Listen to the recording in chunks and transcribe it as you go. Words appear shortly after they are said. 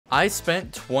I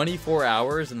spent 24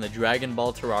 hours in the Dragon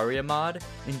Ball Terraria mod,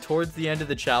 and towards the end of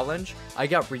the challenge, I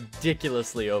got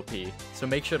ridiculously OP. So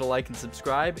make sure to like and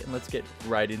subscribe, and let's get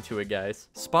right into it, guys.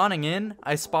 Spawning in,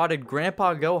 I spotted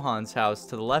Grandpa Gohan's house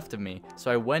to the left of me, so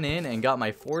I went in and got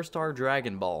my 4-star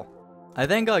Dragon Ball. I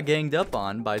then got ganged up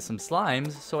on by some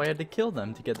slimes, so I had to kill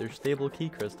them to get their stable key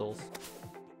crystals.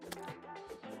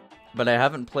 But I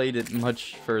haven't played it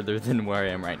much further than where I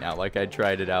am right now, like I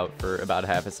tried it out for about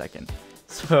half a second.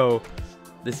 So,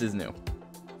 this is new.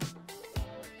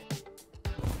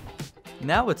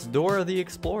 Now it's Dora the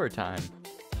Explorer time.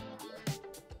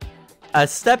 A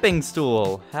stepping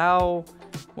stool! How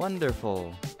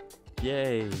wonderful.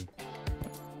 Yay.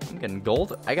 I'm getting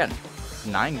gold. I got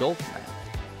 9 gold from that.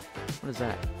 What is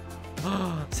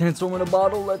that? Sandstorm in a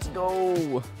bottle, let's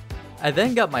go! I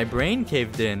then got my brain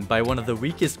caved in by one of the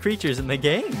weakest creatures in the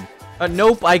game.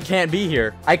 Nope, I can't be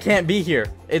here. I can't be here.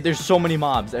 There's so many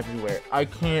mobs everywhere. I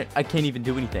can't even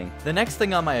do anything. The next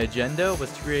thing on my agenda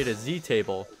was to create a Z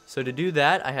table. So to do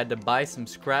that, I had to buy some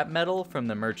scrap metal from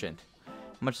the merchant. How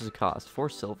much does it cost? 4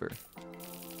 silver.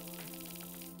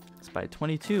 Let's buy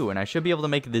 22, and I should be able to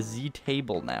make the Z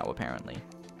table now, apparently.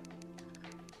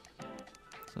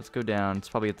 So let's go down. It's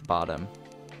probably at the bottom.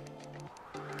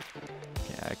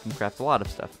 Okay, I can craft a lot of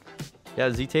stuff. Yeah,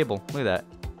 Z table. Look at that.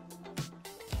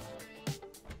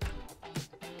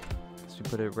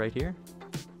 Put it right here.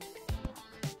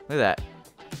 Look at that.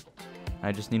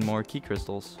 I just need more key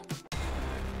crystals.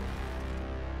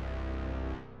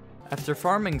 After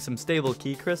farming some stable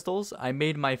key crystals, I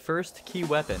made my first key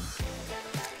weapon.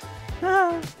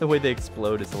 The way they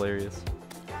explode is hilarious.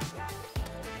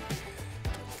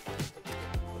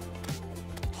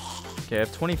 Okay, I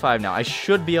have 25 now. I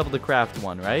should be able to craft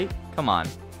one, right? Come on.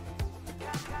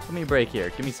 Give me a break here.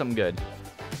 Give me something good.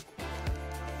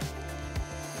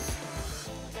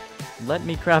 Let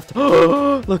me craft.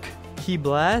 Look, key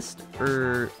blast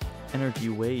or energy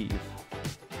wave.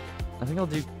 I think I'll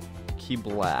do key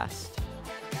blast.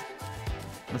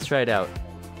 Let's try it out.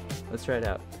 Let's try it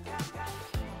out.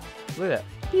 Look at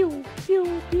that. Pew,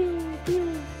 pew, pew,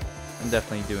 pew. I'm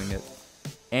definitely doing it.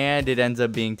 And it ends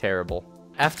up being terrible.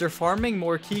 After farming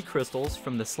more key crystals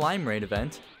from the slime raid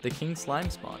event, the king slime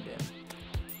spawned in.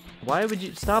 Why would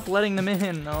you stop letting them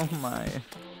in? Oh my.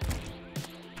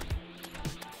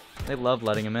 They love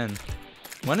letting him in.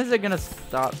 When is it gonna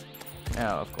stop? Oh,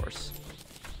 of course.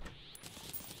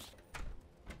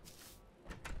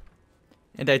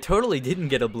 And I totally didn't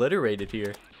get obliterated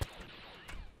here.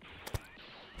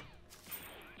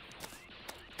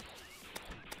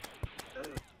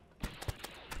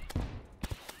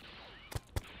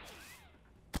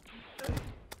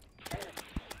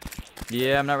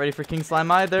 Yeah, I'm not ready for King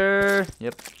Slime either.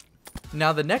 Yep.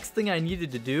 Now, the next thing I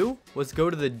needed to do was go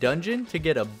to the dungeon to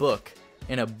get a book.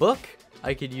 And a book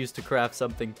I could use to craft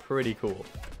something pretty cool.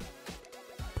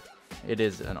 It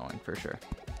is annoying for sure.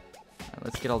 Right,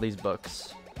 let's get all these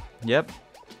books. Yep.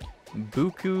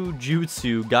 Buku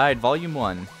Jutsu Guide Volume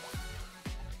 1.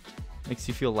 Makes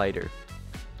you feel lighter.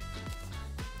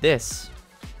 This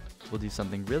will do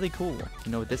something really cool.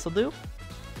 You know what this will do?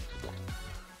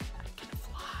 I can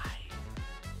fly.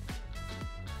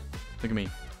 Look at me.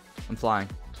 I'm flying.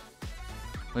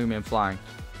 Look at me, I'm flying.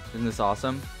 Isn't this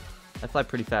awesome? I fly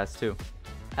pretty fast too.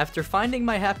 After finding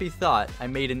my happy thought, I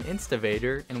made an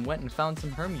instavator and went and found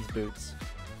some Hermes boots.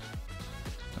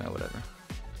 Oh, whatever.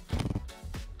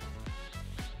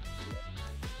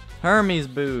 Hermes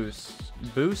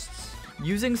boosts.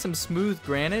 Using some smooth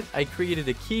granite, I created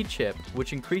a key chip,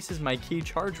 which increases my key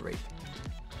charge rate.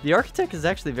 The architect is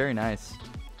actually very nice.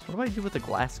 What do I do with a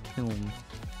glass kiln?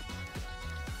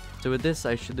 So with this,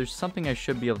 there's something I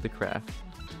should be able to craft.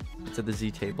 It's at the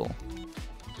Z table.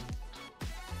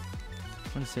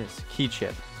 What is this? Key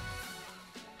chip.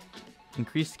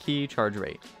 Increased key charge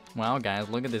rate. Wow, guys,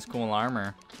 look at this cool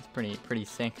armor. It's pretty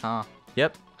sick, huh?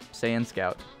 Yep, Saiyan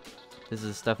Scout. This is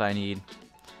the stuff I need.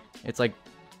 It's like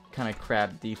kind of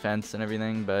crap defense and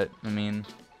everything, but I mean.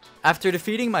 After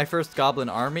defeating my first goblin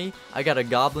army, I got a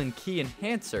goblin key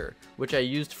enhancer, which I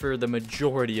used for the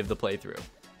majority of the playthrough.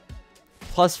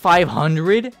 Plus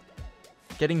 500?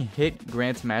 Getting hit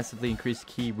grants massively increased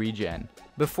key regen.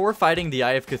 Before fighting the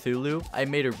Eye of Cthulhu, I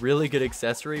made a really good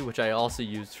accessory, which I also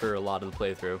used for a lot of the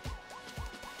playthrough.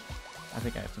 I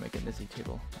think I have to make a Nizzy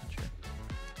table. Not sure.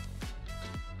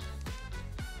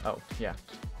 Oh, yeah.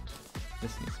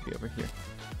 This needs to be over here.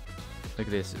 Look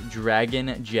at this.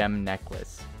 Dragon gem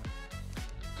necklace.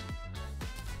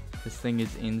 This thing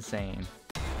is insane.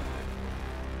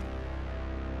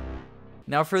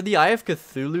 Now for the Eye of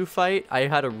Cthulhu fight, I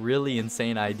had a really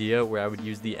insane idea where I would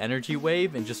use the energy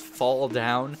wave and just fall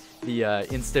down the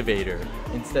Instavator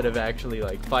instead of actually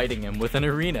like fighting him with an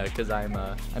arena because I'm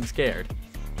scared.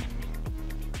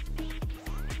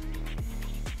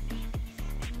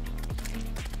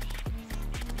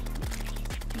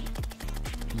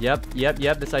 Yep,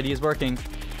 this idea is working.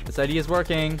 This idea is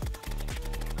working.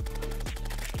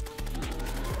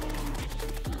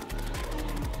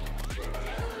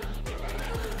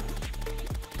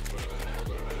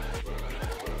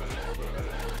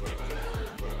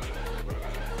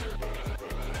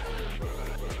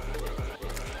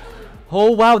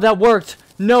 Oh, wow, that worked.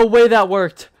 No way that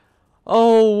worked.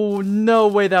 Oh, no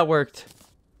way that worked.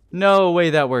 No way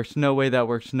that worked. No way that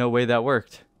worked. No way that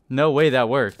worked. No way that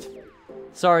worked.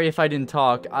 Sorry if I didn't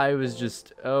talk. I was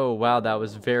just... Oh, wow, that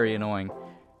was very annoying.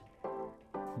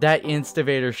 That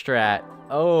Instavator strat.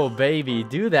 Oh, baby,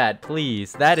 do that,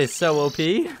 please. That is so OP.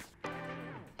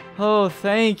 Oh,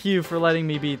 thank you for letting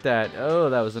me beat that. Oh,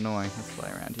 that was annoying. Let's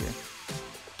fly around here.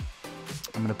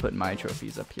 I'm going to put my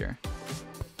trophies up here.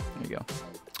 There you go.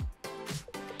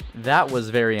 That was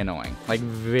very annoying. Like,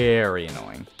 very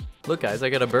annoying. Look, guys,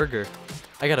 I got a burger.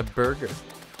 I got a burger.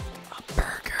 A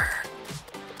burger.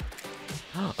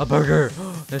 A burger.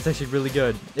 That's actually really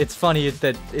good. It's funny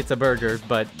that it's a burger,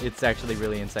 but it's actually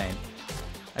really insane.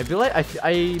 I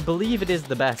believe it is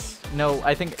the best. No,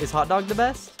 I think, is hot dog the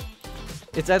best?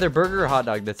 It's either burger or hot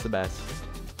dog that's the best.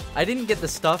 I didn't get the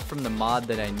stuff from the mod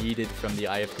that I needed from the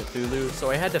Eye of Cthulhu,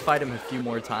 so I had to fight him a few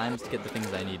more times to get the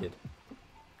things I needed.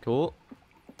 Cool.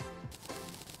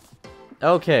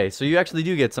 Okay, so you actually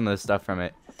do get some of the stuff from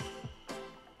it.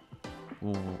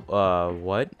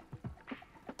 What?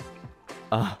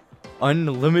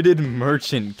 Unlimited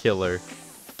merchant killer.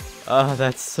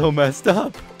 That's so messed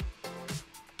up.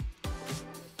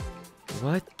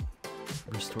 What?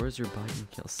 Restores your body and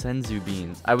kill. Senzu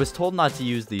beans. I was told not to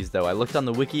use these, though. I looked on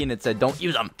the wiki and it said, don't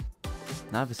use them.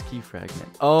 Novice key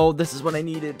fragment. Oh, this is what I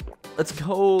needed. Let's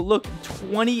go. Look,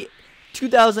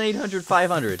 2,800,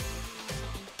 500.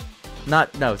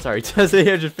 No, sorry,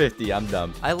 2,850. I'm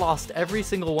dumb. I lost every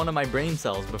single one of my brain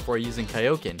cells before using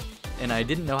Kaioken, and I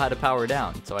didn't know how to power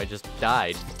down, so I just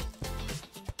died.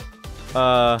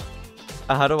 How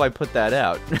do I put that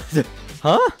out?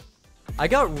 Huh? I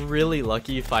got really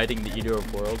lucky fighting the Eater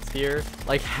of Worlds here.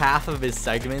 Like, half of his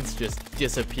segments just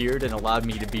disappeared and allowed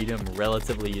me to beat him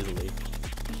relatively easily.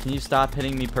 Can you stop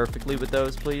hitting me perfectly with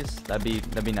those, please?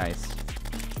 That'd be nice.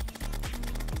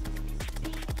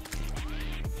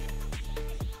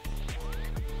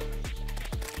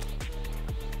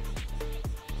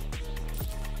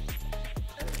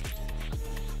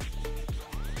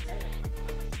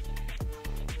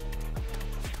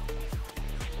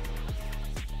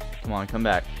 Come on, come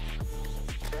back.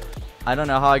 I don't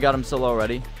know how I got him so low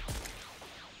already,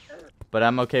 but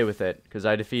I'm okay with it because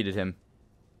I defeated him.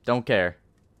 Don't care.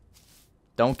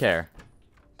 Don't care.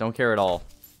 Don't care at all.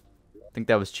 I think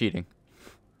that was cheating.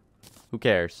 Who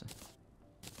cares?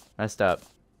 Messed up.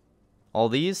 All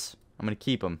these, I'm going to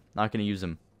keep them. Not going to use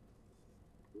them.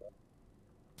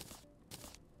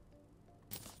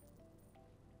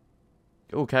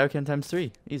 Oh, Kaioken times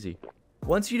 3. Easy.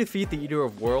 Once you defeat the Eater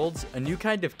of Worlds, a new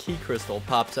kind of key crystal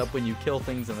pops up when you kill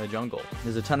things in the jungle.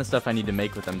 There's a ton of stuff I need to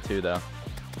make with them too, though.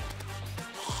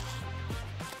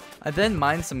 I then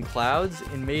mined some clouds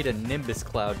and made a Nimbus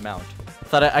cloud mount.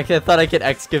 Thought I could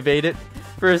excavate it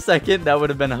for a second. That would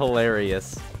have been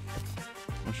hilarious.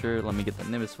 I'm sure. Let me get the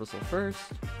Nimbus whistle first.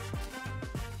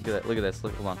 Look at that. Look at this.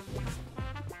 Look, hold on.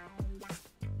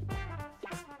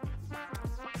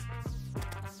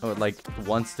 Oh, it like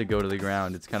wants to go to the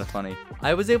ground. It's kind of funny.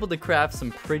 I was able to craft some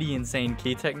pretty insane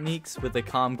key techniques with the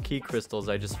calm key crystals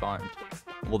I just farmed.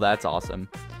 Well, that's awesome.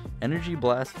 Energy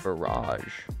Blast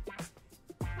Barrage.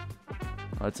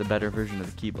 Oh, it's a better version of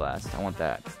the Key Blast. I want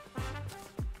that.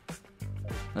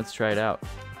 Let's try it out.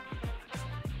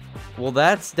 Well,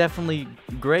 that's definitely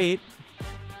great.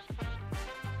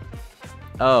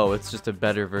 Oh, it's just a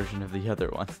better version of the other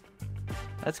one.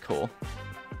 That's cool.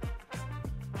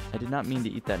 I did not mean to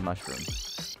eat that mushroom.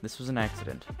 This was an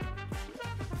accident.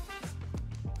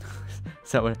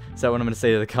 Is that what I'm gonna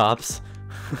say to the cops?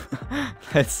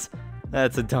 That's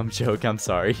a dumb joke. I'm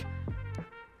sorry.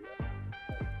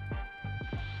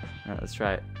 All right, let's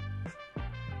try it.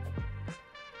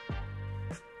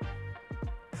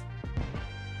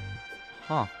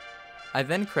 Huh. I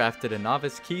then crafted a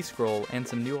novice key scroll and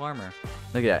some new armor.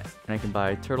 Look at that. And I can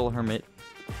buy turtle hermit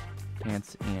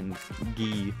pants and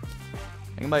gi.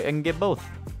 I can get both.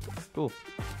 Cool.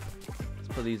 Let's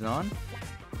put these on.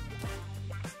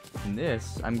 And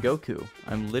this, I'm Goku.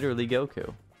 I'm literally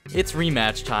Goku. It's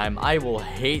rematch time. I will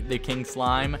hate the King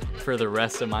Slime for the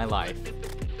rest of my life.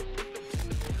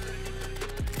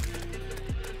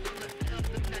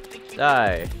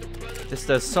 Die. This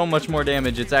does so much more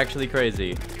damage, it's actually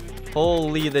crazy.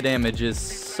 Holy, the damage is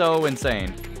so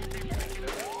insane.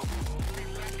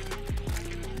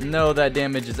 No, that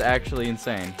damage is actually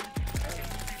insane.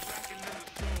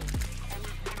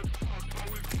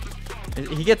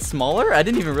 He gets smaller? I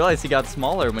didn't even realize he got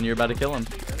smaller when you're about to kill him.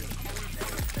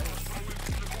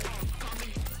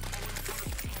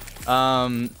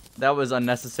 That was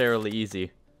unnecessarily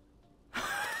easy.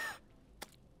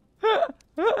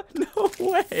 No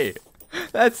way.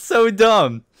 That's so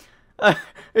dumb.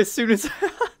 As soon as...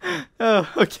 Oh,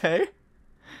 okay.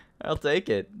 I'll take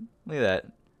it. Look at that.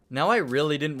 Now I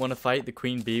really didn't want to fight the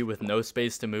queen bee with no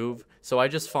space to move, so I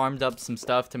just farmed up some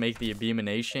stuff to make the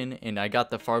Abomination, and I got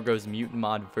the Fargo's Mutant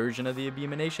Mod version of the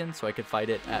Abomination so I could fight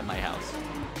it at my house.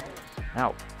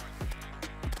 Ow.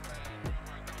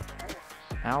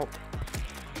 Ow.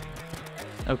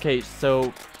 Okay,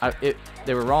 so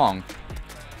they were wrong.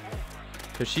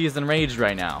 Because she is enraged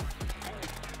right now.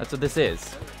 That's what this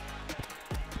is.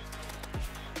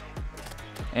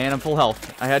 And I'm full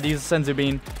health. I had to use a Senzu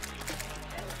Bean.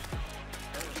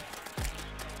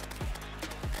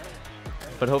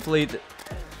 But hopefully...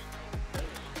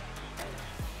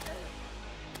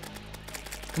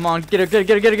 Come on, get her, get her,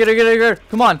 get her, get her, get her, get her, get her.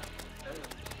 Come on.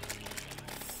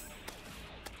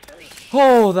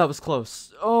 Oh, that was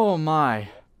close. Oh, my.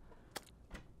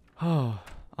 Oh,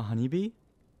 a honeybee?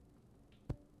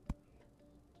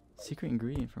 Secret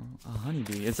ingredient from a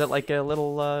honeybee. Is that like a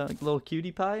little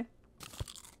cutie pie?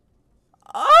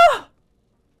 Ah!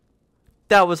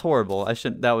 That was horrible. I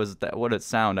shouldn't. What a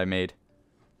sound I made.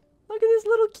 Look at this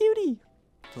little cutie.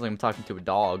 Sounds like I'm talking to a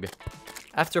dog.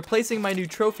 After placing my new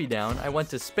trophy down, I went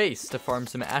to space to farm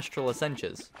some astral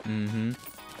essences.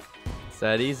 It's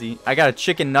that easy. I got a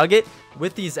chicken nugget.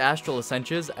 With these astral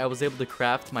essences, I was able to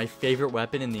craft my favorite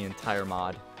weapon in the entire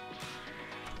mod.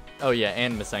 Oh yeah,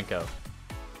 and Masenko.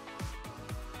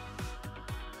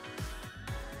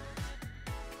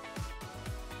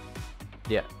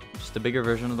 Yeah, just a bigger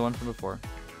version of the one from before.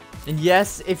 And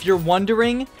yes, if you're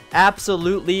wondering,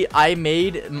 absolutely, I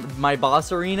made my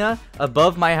boss arena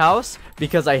above my house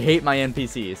because I hate my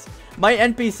NPCs. My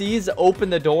NPCs open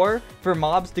the door for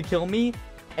mobs to kill me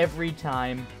every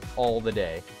time, all the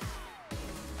day.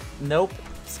 Nope.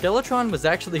 Skeletron was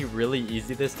actually really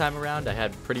easy this time around. I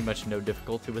had pretty much no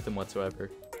difficulty with him whatsoever.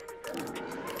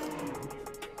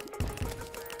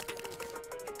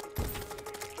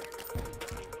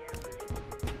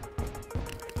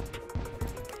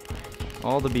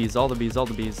 All the bees, all the bees, all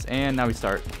the bees. And now we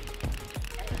start.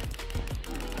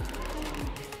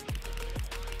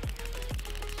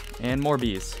 And more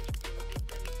bees.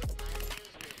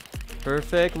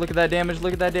 Perfect. Look at that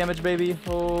damage, baby.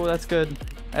 Oh, that's good.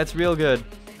 That's real good.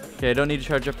 Okay, I don't need to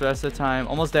charge up the rest of the time.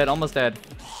 Almost dead, almost dead.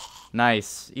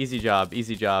 Nice. Easy job,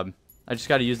 easy job. I just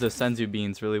got to use those Senzu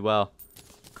beans really well.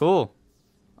 Cool.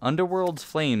 Underworld's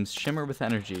flames shimmer with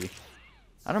energy.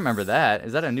 I don't remember that.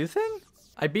 Is that a new thing?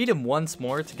 I beat him once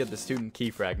more to get the student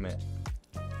key fragment.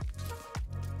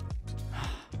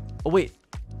 Oh, wait.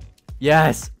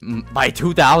 Yes. By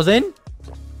 2,000?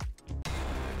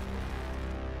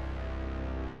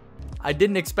 I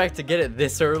didn't expect to get it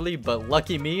this early, but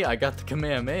lucky me, I got the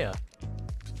Kamehameha.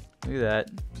 Look at that.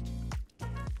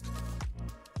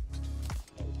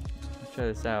 Let's try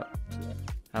this out.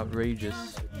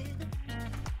 Outrageous.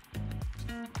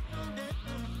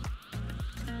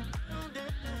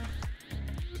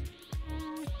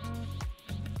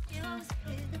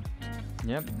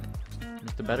 Yep.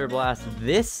 Just a better blast.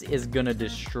 This is gonna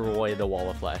destroy the wall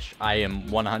of flesh. I am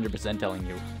 100% telling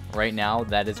you. Right now,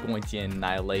 that is going to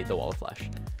annihilate the wall of flesh.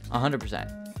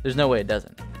 100%. There's no way it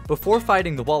doesn't. Before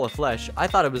fighting the wall of flesh, I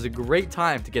thought it was a great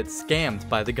time to get scammed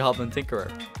by the Goblin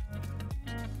Tinkerer.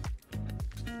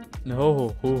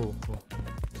 No.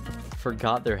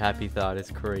 Forgot their happy thought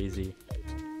is crazy.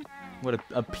 What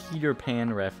a Peter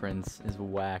Pan reference is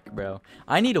whack, bro.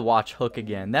 I need to watch Hook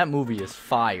again. That movie is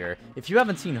fire. If you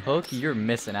haven't seen Hook, you're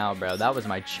missing out, bro. That was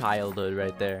my childhood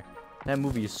right there. That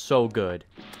movie is so good.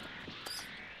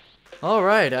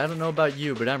 Alright, I don't know about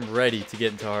you, but I'm ready to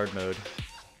get into hard mode.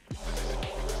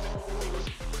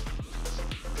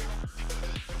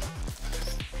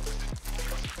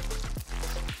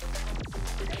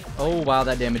 Oh, wow,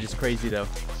 that damage is crazy, though.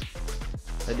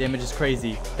 That damage is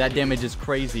crazy. That damage is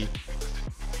crazy.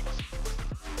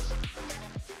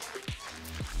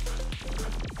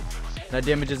 That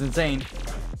damage is insane.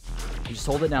 Just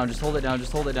hold it down, just hold it down,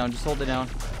 just hold it down, just hold it down.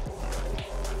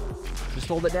 Just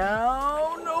hold it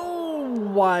down. No!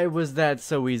 Why was that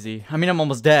so easy? I mean, I'm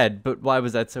almost dead, but why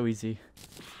was that so easy?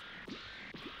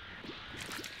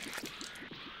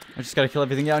 I just gotta kill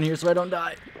everything down here so I don't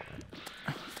die.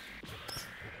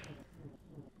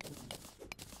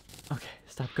 Okay,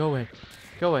 stop. Go away.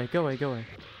 Go away, go away, go away.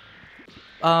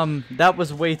 That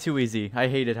was way too easy. I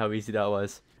hated how easy that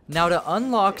was. Now, to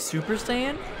unlock Super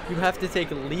Saiyan, you have to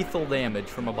take lethal damage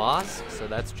from a boss, so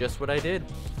that's just what I did.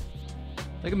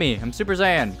 Look at me. I'm Super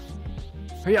Saiyan.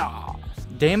 Hiya!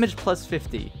 Damage plus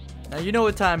 50. Now, you know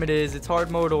what time it is. It's hard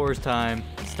mode ores time.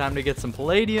 It's time to get some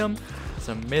palladium,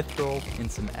 some mithril, and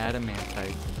some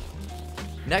adamantite.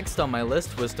 Next on my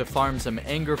list was to farm some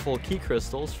angerful key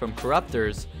crystals from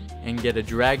corruptors and get a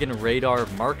Dragon Radar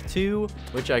Mark II,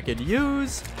 which I could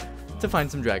use to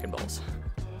find some Dragon Balls.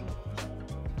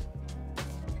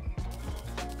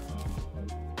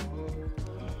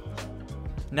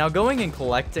 Now, going and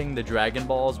collecting the Dragon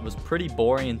Balls was pretty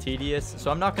boring and tedious, so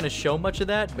I'm not going to show much of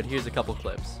that, but here's a couple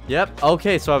clips. Yep,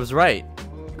 okay, so I was right.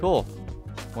 Cool.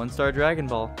 1-star Dragon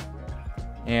Ball.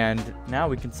 And now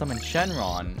we can summon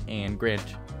Shenron and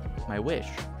grant my wish.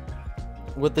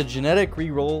 What the genetic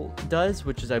reroll does,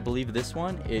 which is I believe this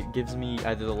one, it gives me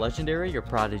either the legendary or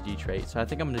prodigy trait. So I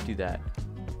think I'm going to do that.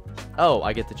 Oh,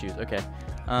 I get to choose. Okay.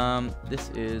 This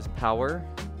is power,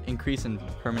 increase in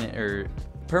permanent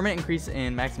increase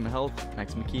in maximum health,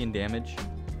 maximum key and damage.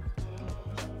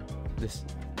 This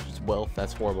is wealth,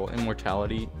 that's horrible.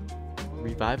 Immortality,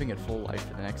 reviving at full life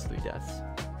for the next 3 deaths.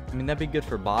 I mean, that'd be good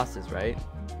for bosses, right?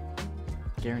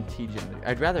 Guaranteed gem.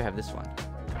 I'd rather have this one.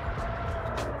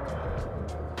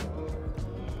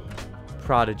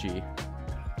 Prodigy.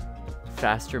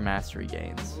 Faster mastery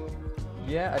gains.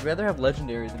 Yeah, I'd rather have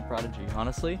legendary than prodigy,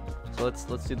 honestly. So let's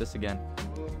do this again.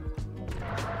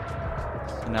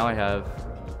 So now I have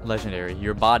legendary.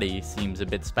 Your body seems a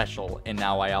bit special, and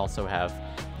now I also have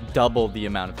double the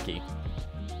amount of ki.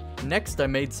 Next, I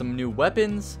made some new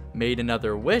weapons, made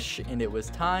another wish, and it was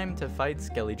time to fight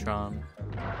Skeletron.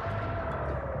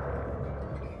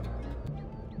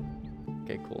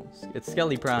 Okay, cool. It's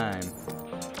Skelly Prime.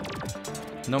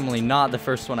 Normally not the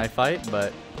first one I fight,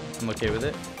 but I'm okay with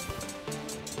it.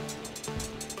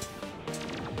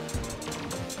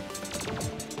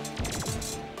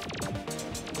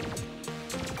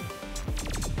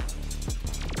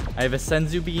 I have a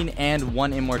Senzu Bean and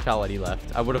 1 immortality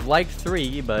left. I would have liked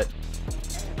 3, but...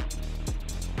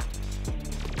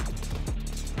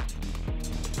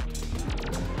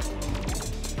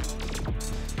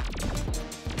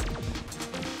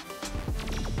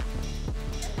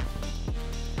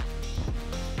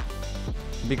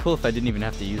 it'd be cool if I didn't even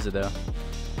have to use it, though.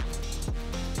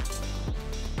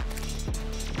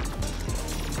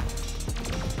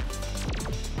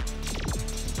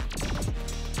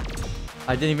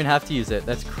 I didn't even have to use it.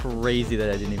 That's crazy that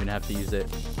I didn't even have to use it.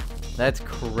 That's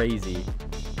crazy.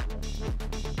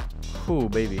 Ooh,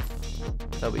 baby.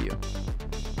 W.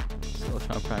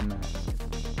 Skeletron Prime Max.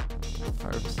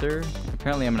 Harvester.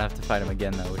 Apparently I'm gonna have to fight him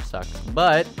again though, which sucks.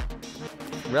 But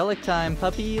relic time,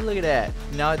 puppy. Look at that.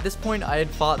 Now at this point I had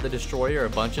fought the Destroyer a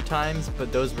bunch of times,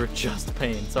 but those were just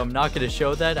pain. So I'm not gonna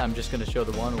show that. I'm just gonna show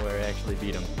the one where I actually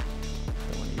beat him.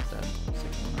 Don't want to use that.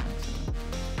 619.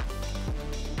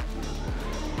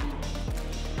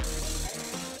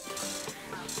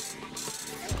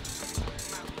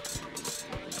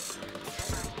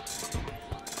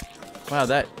 Wow,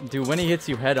 that dude, when he hits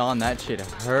you head on, that shit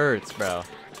hurts, bro.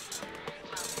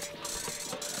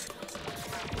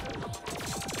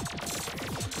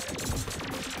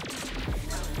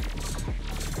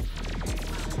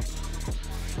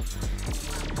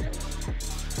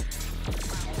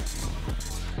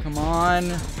 Come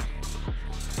on.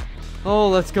 Oh,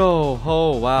 let's go.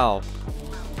 Oh, wow.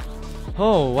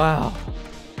 Oh, wow.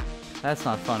 That's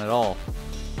not fun at all.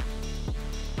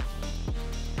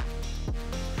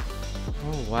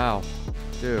 Oh, wow.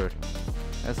 Dude.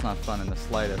 That's not fun in the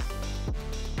slightest.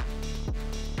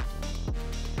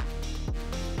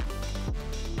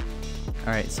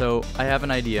 Alright, so I have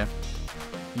an idea.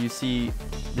 You see,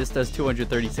 this does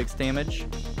 236 damage.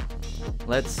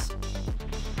 Let's...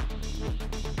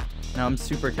 Now I'm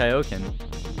Super Kaioken.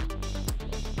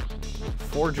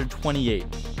 428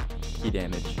 key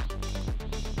damage.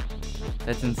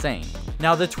 That's insane.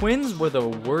 Now the twins were the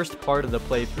worst part of the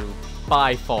playthrough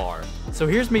by far. So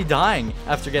here's me dying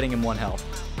after getting him 1 health.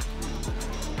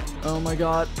 Oh my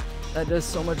god. That does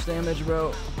so much damage,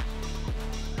 bro.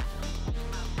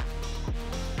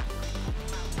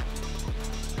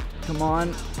 Come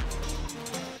on.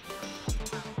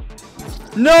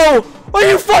 No! Are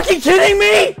you fucking kidding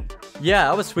me?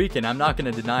 Yeah, I was tweaking. I'm not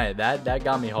gonna deny it. That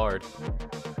got me hard.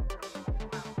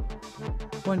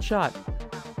 1 shot.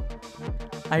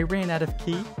 I ran out of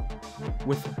ki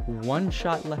with 1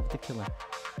 shot left to kill him.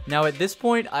 Now at this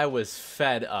point, I was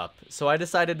fed up. So I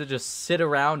decided to just sit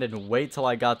around and wait till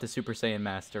I got the Super Saiyan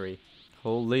Mastery.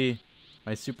 Holy,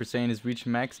 my Super Saiyan has reached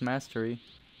max mastery.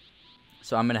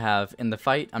 So I'm going to have, in the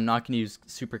fight, I'm not going to use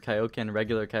Super Kaioken,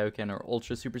 regular Kaioken, or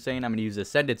Ultra Super Saiyan. I'm going to use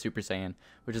Ascended Super Saiyan,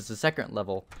 which is the 2nd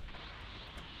level.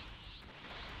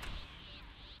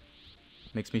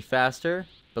 Makes me faster,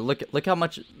 but look how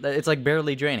much, it's like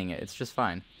barely draining it. It's just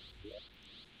fine.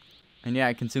 And yeah,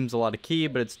 it consumes a lot of ki,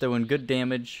 but it's doing good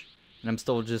damage, and I'm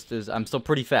still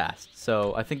pretty fast.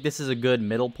 So I think this is a good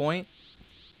middle point.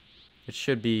 It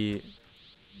should be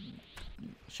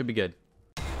good.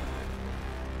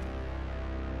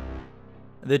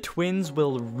 The twins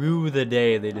will rue the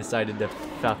day they decided to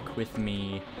fuck with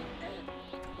me.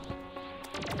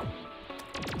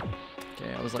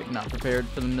 Okay, I was like not prepared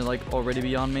for them to like already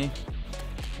be on me.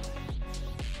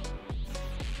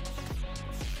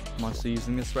 I'm also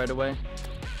using this right away.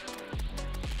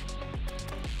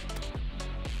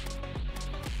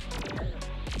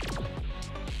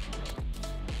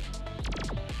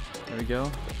 There we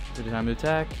go. Good time to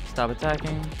attack. Stop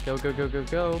attacking. Go, go, go, go,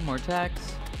 go. More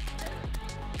attacks.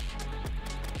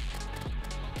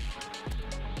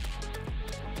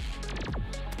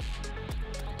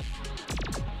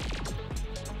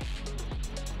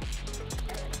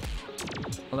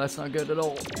 Well, that's not good at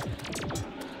all.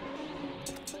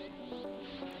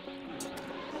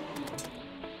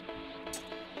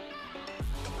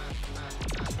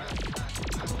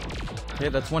 Okay,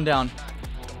 that's 1 down.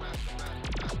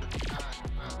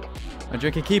 I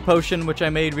drink a ki potion, which I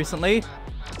made recently.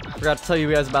 Forgot to tell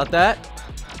you guys about that.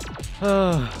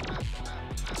 I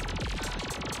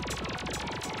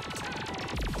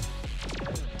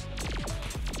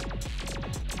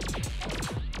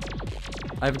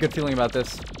have a good feeling about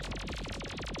this.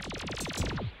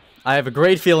 I have a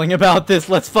great feeling about this.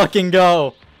 Let's fucking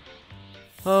go.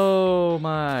 Oh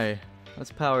my.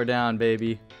 Let's power down,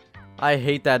 baby. I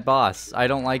hate that boss. I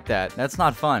don't like that. That's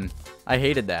not fun. I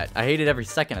hated that. I hated every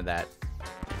second of that.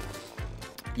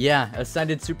 Yeah,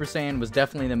 Ascended Super Saiyan was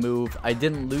definitely the move. I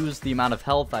didn't lose the amount of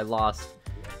health I lost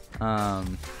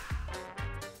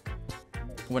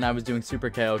when I was doing Super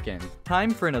Kaioken.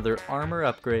 Time for another armor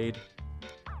upgrade.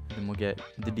 And then we'll get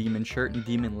the demon shirt and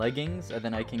demon leggings, and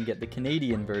then I can get the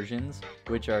Canadian versions,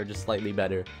 which are just slightly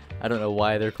better. I don't know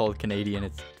why they're called Canadian.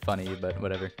 It's funny, but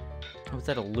whatever. Oh, is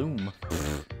that a loom?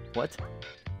 What?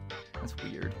 That's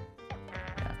weird.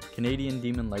 Yeah, Canadian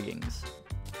demon leggings.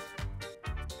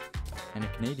 And a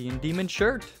Canadian demon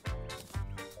shirt.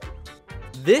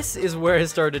 This is where it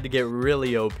started to get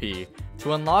really OP.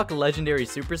 To unlock Legendary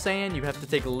Super Saiyan, you have to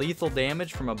take lethal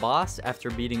damage from a boss after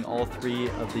beating all 3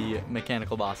 of the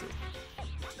mechanical bosses.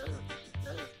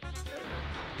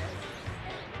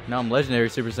 Now I'm Legendary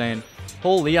Super Saiyan.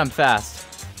 Holy, I'm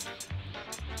fast.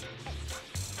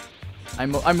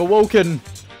 I'm awoken.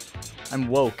 I'm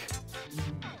woke.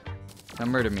 Now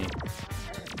murder me.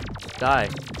 Die.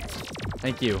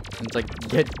 Thank you. It's like,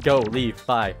 go, leave,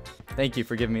 bye. Thank you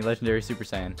for giving me Legendary Super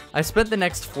Saiyan. I spent the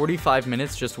next 45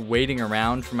 minutes just waiting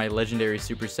around for my Legendary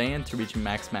Super Saiyan to reach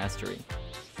max mastery.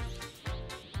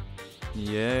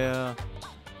 Yeah.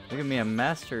 Look at me, I'm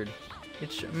mastered.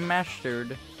 It's mastered.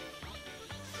 Look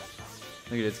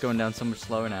at it, it's going down so much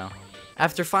slower now.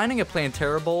 After finding a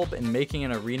Plantera bulb and making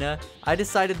an arena, I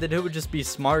decided that it would just be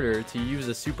smarter to use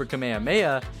a Super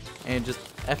Kamehameha and just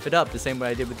F it up the same way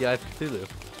I did with the Eye of Cthulhu.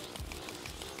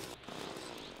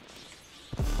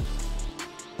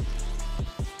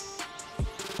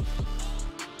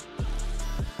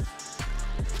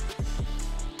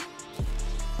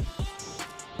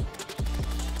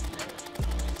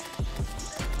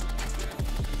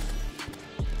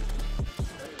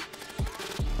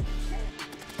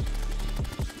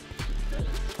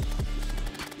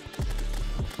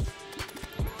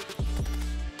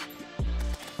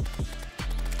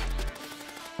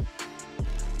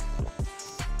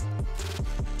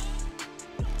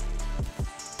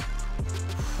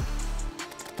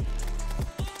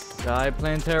 Die,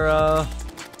 Plantera.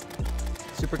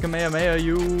 Super Kamehameha,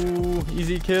 you.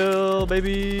 Easy kill,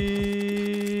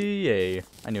 baby. Yay.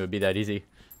 I knew it'd be that easy.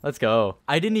 Let's go.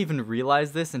 I didn't even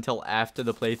realize this until after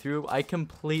the playthrough. I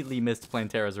completely missed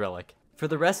Plantera's relic. For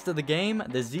the rest of the game,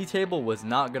 the Z table was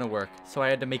not gonna work, so I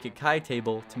had to make a Kai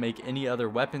table to make any other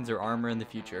weapons or armor in the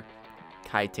future.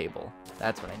 Kai table.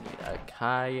 That's what I need. A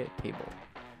Kai table.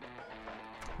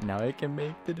 Now I can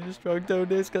make the Destructo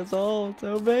Disc Assault.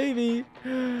 Oh, baby.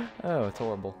 Oh, it's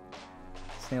horrible.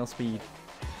 Snail speed.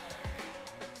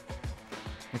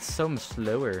 It's so much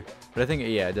slower. But I think,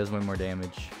 yeah, it does way more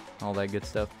damage. All that good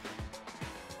stuff.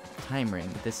 time ring.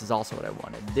 This is also what I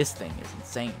wanted. This thing is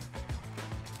insane.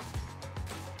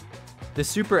 The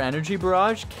super energy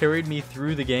barrage carried me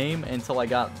through the game until I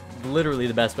got literally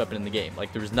the best weapon in the game.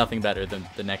 Like, there was nothing better than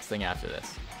the next thing after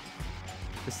this.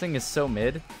 This thing is so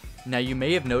mid. Now, you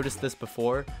may have noticed this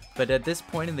before, but at this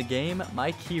point in the game,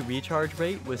 my key recharge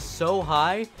rate was so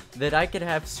high that I could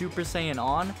have Super Saiyan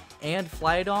on and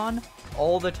Flyodon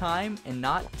all the time and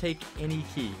not take any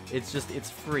key. It's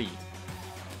free.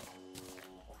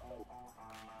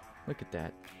 Look at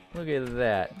that. Look at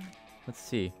that. Let's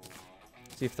see.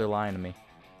 See if they're lying to me.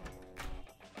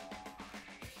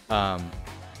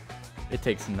 It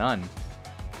takes none.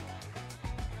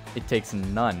 It takes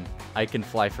none. I can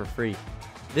fly for free.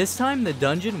 This time the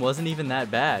dungeon wasn't even that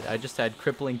bad. I just had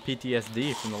crippling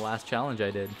PTSD from the last challenge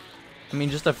I did. I mean,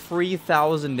 just a free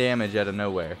 1,000 damage out of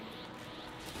nowhere.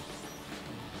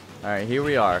 Alright, here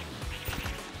we are.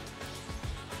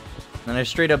 And I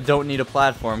straight up don't need a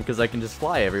platform because I can just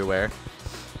fly everywhere.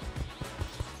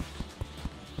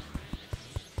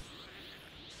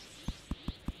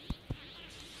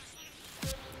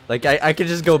 Like, I could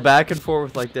just go back and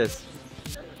forth like this.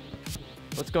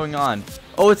 What's going on?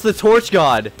 Oh, it's the Torch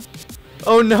God!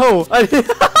 Oh no! I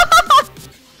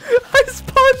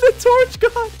spawned the Torch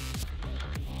God!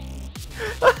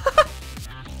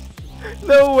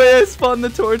 No way I spawned the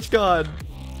Torch God!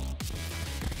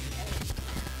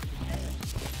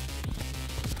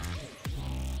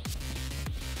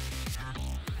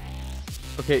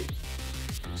 Okay,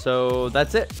 so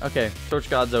that's it. Okay, Torch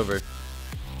God's over.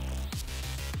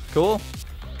 Cool.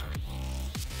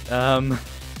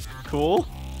 Cool.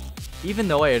 Even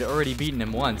though I had already beaten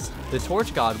him once, the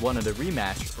Torch God wanted a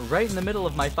rematch right in the middle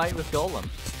of my fight with Golem.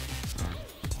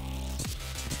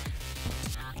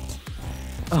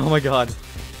 Oh my god.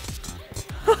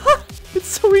 It's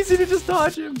so easy to just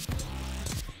dodge him.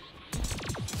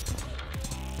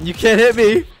 You can't hit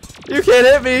me. You can't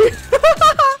hit me.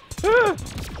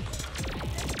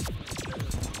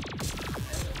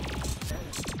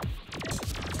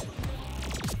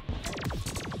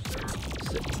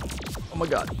 Oh my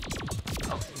god.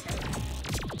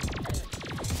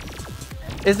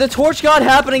 Is the Torch God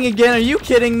happening again? Are you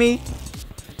kidding me?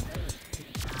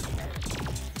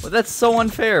 Well, that's so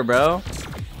unfair, bro.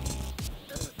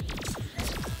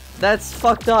 That's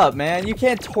fucked up, man. You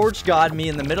can't Torch God me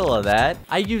in the middle of that.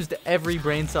 I used every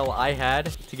brain cell I had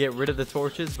to get rid of the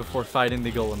torches before fighting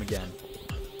the Golem again.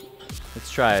 Let's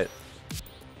try it.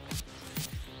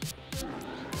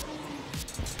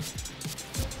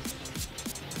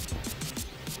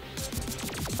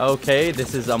 Okay,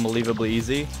 this is unbelievably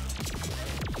easy.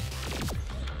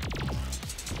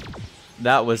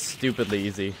 That was stupidly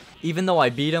easy. Even though I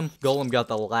beat him, Golem got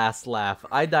the last laugh.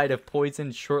 I died of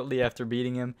poison shortly after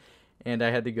beating him, and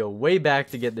I had to go way back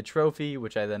to get the trophy,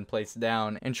 which I then placed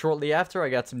down. And shortly after, I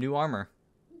got some new armor.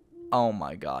 Oh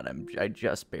my god, I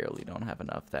just barely don't have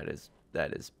enough. That is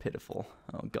pitiful.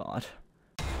 Oh god.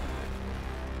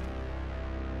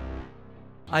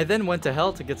 I then went to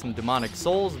hell to get some demonic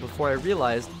souls before I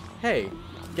realized, hey,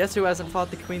 guess who hasn't fought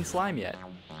the Queen Slime yet?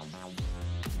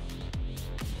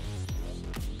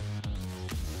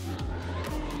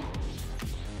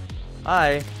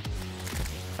 Hi.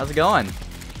 How's it going?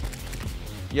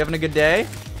 You having a good day?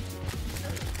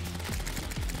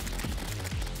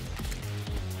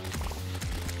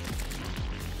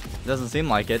 Doesn't seem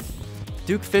like it.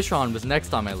 Duke Fishron was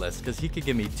next on my list because he could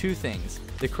give me two things.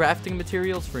 The crafting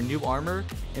materials for new armor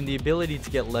and the ability to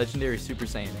get legendary Super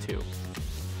Saiyan 2.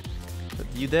 Put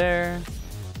you there.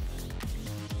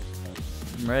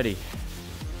 I'm ready.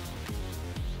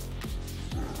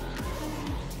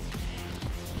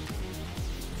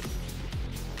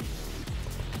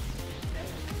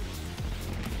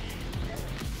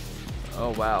 Oh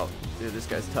wow, dude, this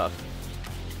guy's tough.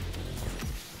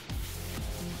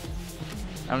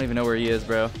 I don't even know where he is,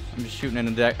 bro. I'm just shooting in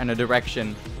a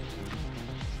direction.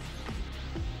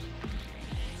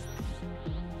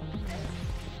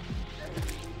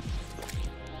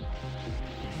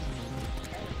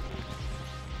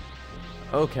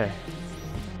 Okay.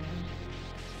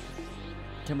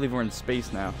 Can't believe we're in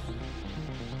space now.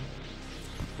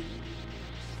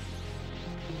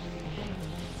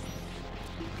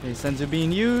 Okay, Senzu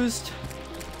being used.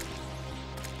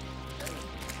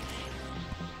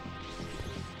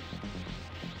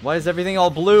 Why is everything all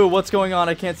blue? What's going on?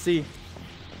 I can't see.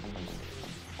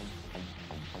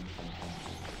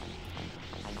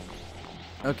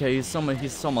 Okay, he's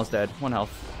almost dead. 1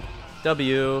 health.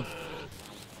 W.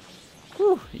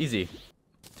 Whew, easy.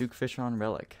 Duke Fishron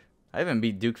relic. I haven't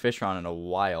beat Duke Fishron in a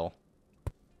while.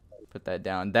 Put that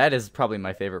down. That is probably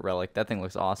my favorite relic. That thing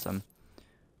looks awesome.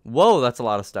 Whoa, that's a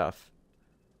lot of stuff.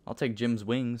 I'll take Jim's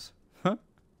wings. Huh?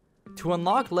 To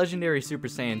unlock Legendary Super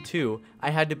Saiyan 2, I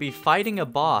had to be fighting a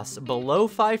boss below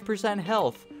 5%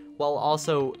 health while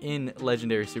also in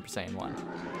Legendary Super Saiyan 1.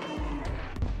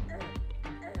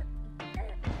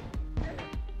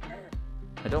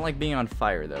 I don't like being on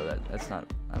fire though, that's not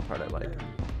a part I like.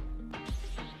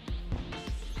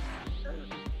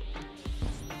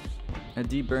 A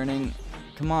deep burning.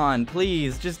 Come on,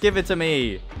 please, just give it to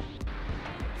me.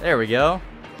 There we go.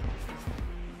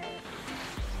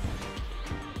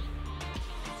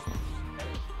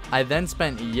 I then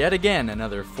spent yet again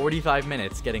another 45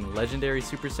 minutes getting Legendary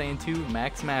Super Saiyan 2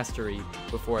 Max Mastery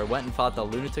before I went and fought the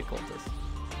Lunatic Cultist.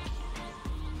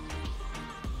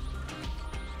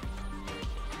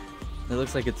 It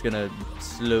looks like it's gonna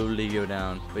slowly go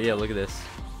down. But yeah, look at this.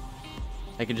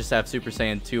 I can just have Super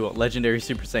Saiyan 2, Legendary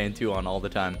Super Saiyan 2 on all the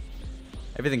time.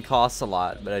 Everything costs a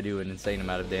lot, but I do an insane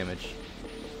amount of damage.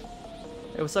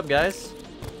 Hey, what's up, guys?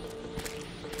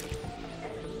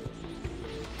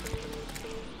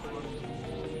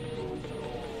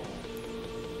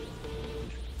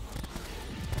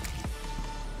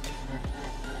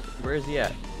 Where is he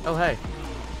at? Oh, hey.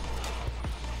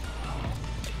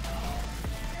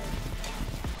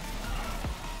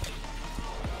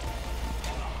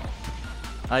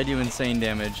 I do insane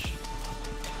damage.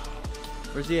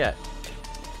 Where's he at?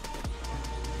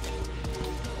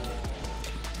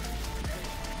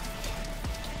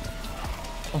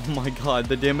 Oh my god,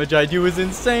 the damage I do is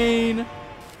insane!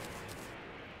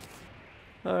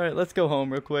 Alright, let's go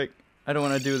home real quick. I don't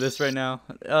want to do this right now.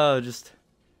 Oh,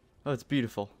 it's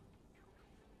beautiful.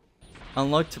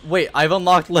 Unlocked. Wait, I've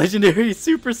unlocked Legendary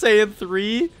Super Saiyan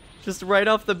 3? Just right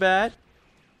off the bat?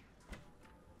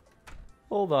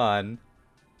 Hold on.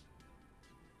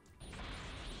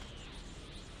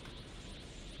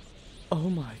 Oh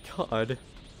my god.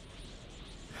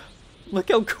 Look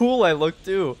how cool I look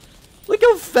too. Look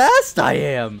how fast I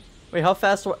am. Wait, how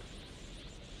fast do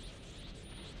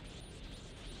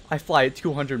I fly at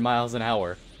 200 miles an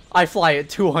hour. I fly at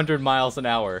 200 miles an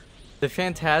hour. The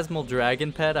Phantasmal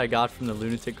Dragon Pet I got from the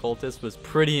Lunatic Cultist was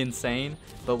pretty insane,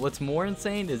 but what's more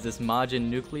insane is this Majin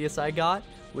Nucleus I got,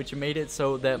 which made it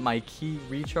so that my key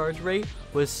recharge rate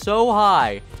was so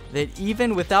high that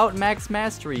even without max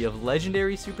mastery of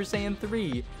Legendary Super Saiyan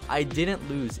 3, I didn't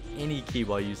lose any key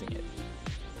while using it.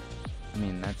 I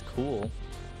mean, that's cool.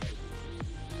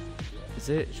 Is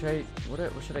it,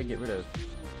 what should I get rid of?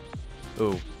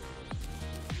 Ooh.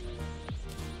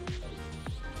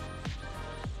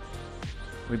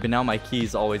 But now my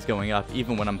key's always going up,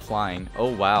 even when I'm flying.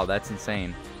 Oh wow, that's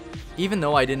insane. Even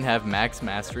though I didn't have max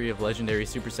mastery of Legendary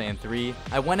Super Saiyan 3,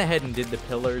 I went ahead and did the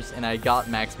pillars, and I got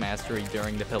max mastery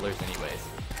during the pillars anyways.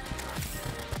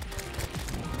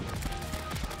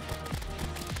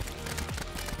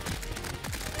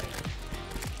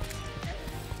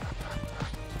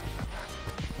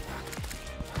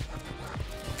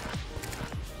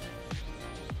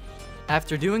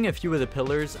 After doing a few of the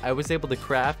pillars, I was able to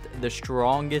craft the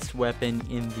strongest weapon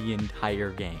in the entire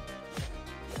game.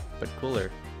 But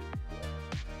cooler.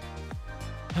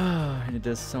 And it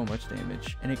does so much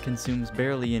damage, and it consumes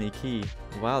barely any ki.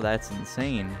 Wow, that's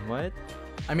insane. What?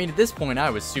 I mean, at this point, I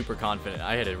was super confident.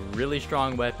 I had a really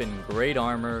strong weapon, great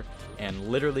armor, and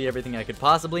literally everything I could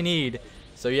possibly need.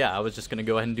 So yeah, I was just gonna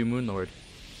go ahead and do Moonlord.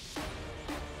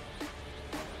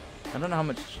 I don't know how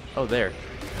much. Oh, there.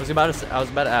 I was about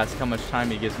to ask how much time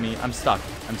he gives me. I'm stuck.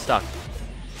 I'm stuck.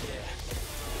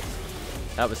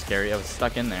 That was scary. I was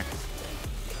stuck in there.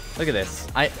 Look at this.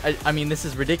 I mean, this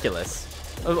is ridiculous.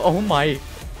 Oh my.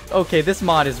 Okay, this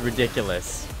mod is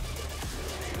ridiculous.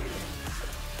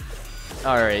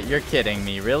 Alright, you're kidding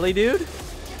me. Really, dude?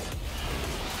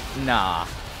 Nah.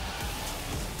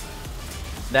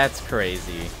 That's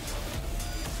crazy.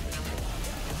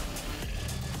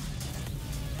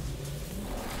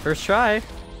 First try.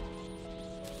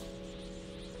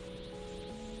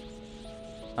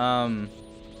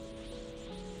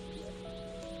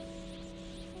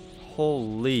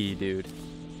 Holy dude.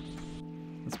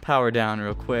 Let's power down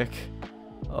real quick.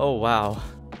 Oh wow.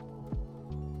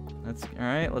 That's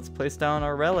alright, let's place down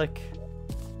our relic.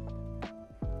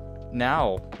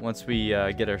 Now, once we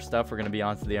get our stuff, we're gonna be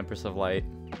on to the Empress of Light.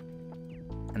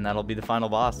 And that'll be the final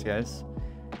boss, guys.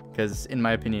 Because in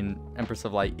my opinion, Empress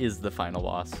of Light is the final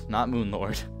boss, not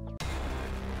Moonlord.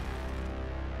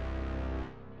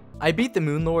 I beat the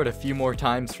Moonlord a few more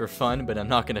times for fun, but I'm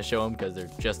not going to show them because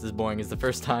they're just as boring as the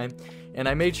first time. And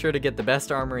I made sure to get the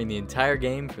best armor in the entire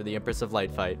game for the Empress of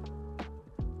Light fight.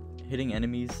 Hitting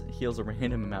enemies heals a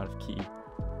random amount of ki.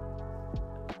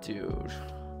 Dude.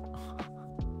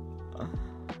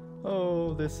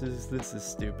 Oh, this is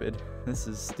stupid. This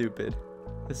is stupid.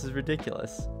 This is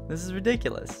ridiculous. This is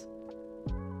ridiculous.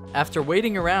 After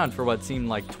waiting around for what seemed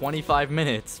like 25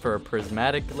 minutes for a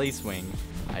prismatic lacewing,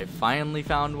 I finally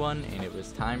found one, and it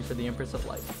was time for the Empress of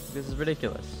Light. This is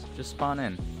ridiculous. Just spawn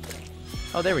in.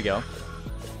 Oh, there we go.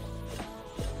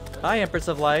 Hi, Empress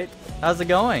of Light. How's it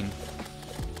going?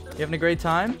 You having a great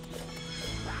time?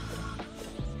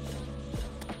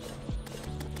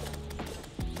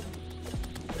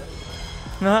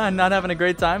 Not having a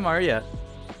great time, are ya?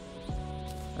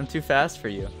 I'm too fast for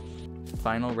you.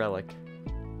 Final relic.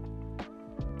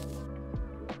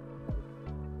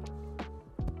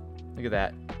 Look at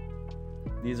that.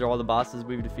 These are all the bosses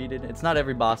we've defeated. It's not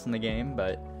every boss in the game,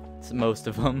 but it's most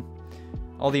of them.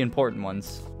 All the important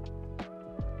ones.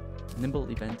 Nimble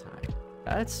event eye.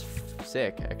 That's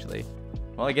sick, actually.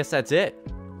 Well, I guess that's it.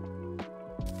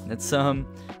 That's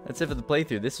it for the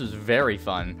playthrough. This was very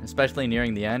fun, especially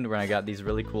nearing the end where I got these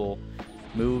really cool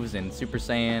moves in Super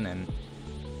Saiyan, and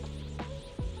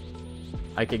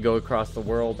I could go across the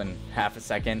world in half a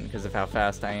second because of how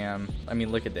fast I am. I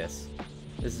mean, look at this.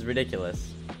 This is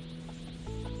ridiculous.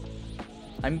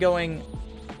 I'm going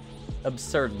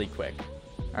absurdly quick.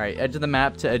 All right, edge of the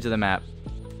map to edge of the map.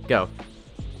 Go.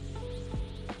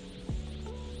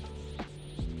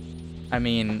 I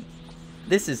mean,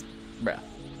 this is, bruh.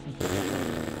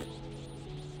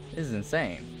 This is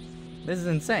insane. This is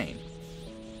insane.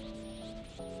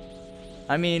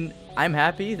 I mean, I'm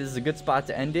happy. This is a good spot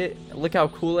to end it. Look how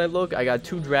cool I look. I got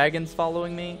 2 dragons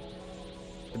following me.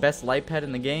 The best light pet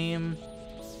in the game.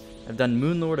 I've done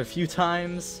Moonlord a few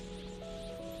times.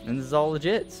 And this is all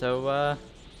legit. So,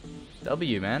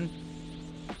 W, man.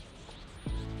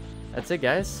 That's it,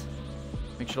 guys.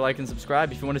 Make sure to like and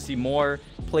subscribe if you want to see more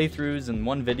playthroughs in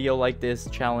one video like this.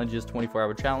 Challenges,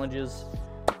 24-hour challenges.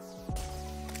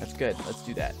 That's good. Let's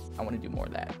do that. I want to do more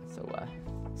of that. So,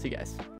 see you guys.